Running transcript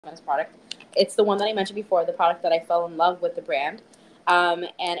this product. It's the one that I mentioned before, the product that I fell in love with the brand. And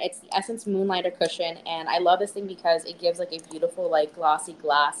it's the Essence Moonlighter cushion, and I love this thing because it gives like a beautiful like glossy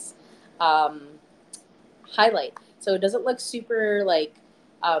glass um, highlight. So it doesn't look super like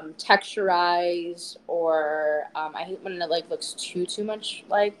texturized, or I hate when it like looks too much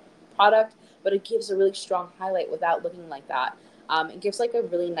like product, but it gives a really strong highlight without looking like that. It gives like a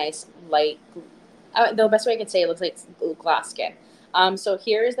really nice light. The best way I can say it looks like glass skin. So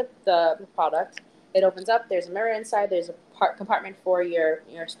here is the product. It opens up. There's a mirror inside. There's a compartment for your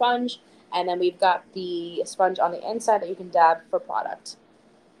sponge, and then we've got the sponge on the inside that you can dab for product.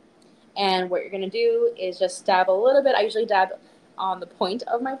 And what you're going to do is just dab a little bit. I usually dab on the point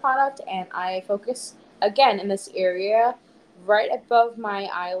of my product, and I focus again in this area right above my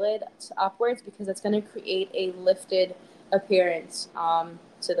eyelid upwards, because it's going to create a lifted appearance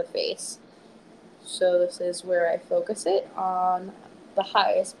to the face. So this is where I focus it, on the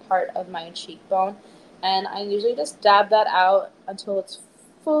highest part of my cheekbone. And I usually just dab that out until it's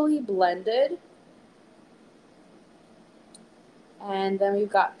fully blended. And then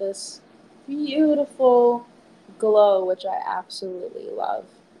we've got this beautiful glow, which I absolutely love.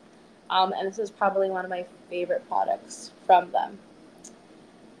 And this is probably one of my favorite products from them.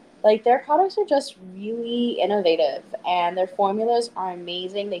 Like, their products are just really innovative, and their formulas are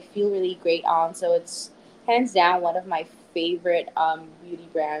amazing. They feel really great on, so it's hands down one of my favorite beauty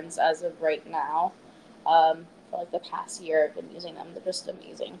brands as of right now. For like the past year, I've been using them. They're just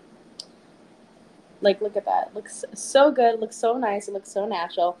amazing. Like, look at that. It looks so good. It looks so nice. It looks so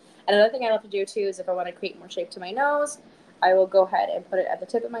natural. And another thing I love to do too is if I want to create more shape to my nose, I will go ahead and put it at the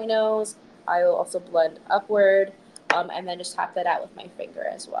tip of my nose. I will also blend upward, and then just tap that out with my finger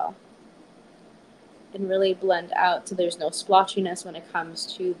as well. And really blend out so there's no splotchiness when it comes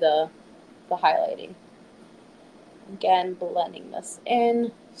to the highlighting. Again, blending this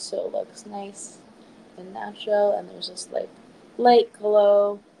in so it looks nice and natural, and there's just like light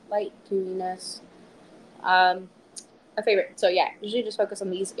glow, light dewiness. A favorite. So yeah, usually just focus on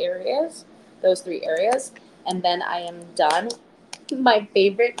these areas, those three areas, and then I am done. My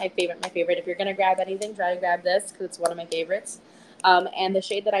favorite. If you're gonna grab anything, try to grab this because it's one of my favorites. And the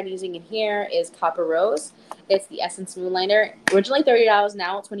shade that I'm using in here is Copper Rose. It's the Essence Moonlighter. Originally $30,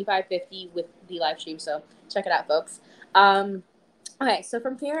 now $25.50 with the live stream. So check it out, folks. Okay, so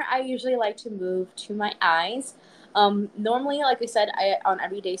from here, I usually like to move to my eyes. Normally, like we said, on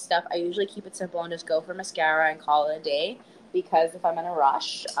everyday stuff, I usually keep it simple and just go for mascara and call it a day, because if I'm in a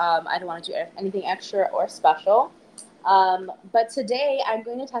rush, I don't want to do anything extra or special. But today, I'm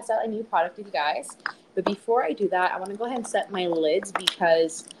going to test out a new product with you guys. But before I do that, I want to go ahead and set my lids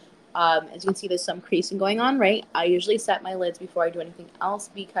because, as you can see, there's some creasing going on, right? I usually set my lids before I do anything else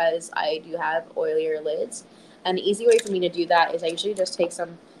because I do have oilier lids. And the easy way for me to do that is I usually just take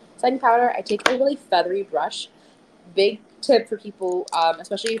some setting powder. I take a really feathery brush. Big tip for people,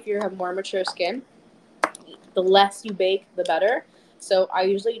 especially if you have more mature skin, the less you bake, the better. So I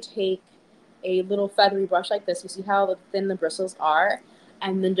usually take a little feathery brush like this. You see how thin the bristles are?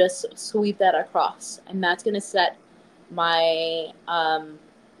 And then just sweep that across. And that's going to set my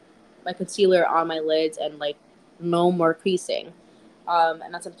my concealer on my lids, and like no more creasing.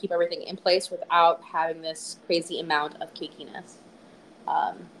 And that's going to keep everything in place without having this crazy amount of cakiness.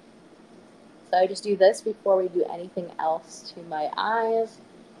 Um, so I just do this before we do anything else to my eyes.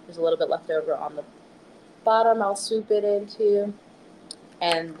 There's a little bit left over on the bottom. I'll swoop it into.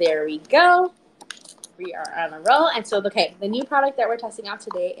 And there we go. We are on a roll. And so, okay, the new product that we're testing out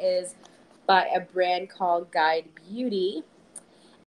today is by a brand called Guide Beauty.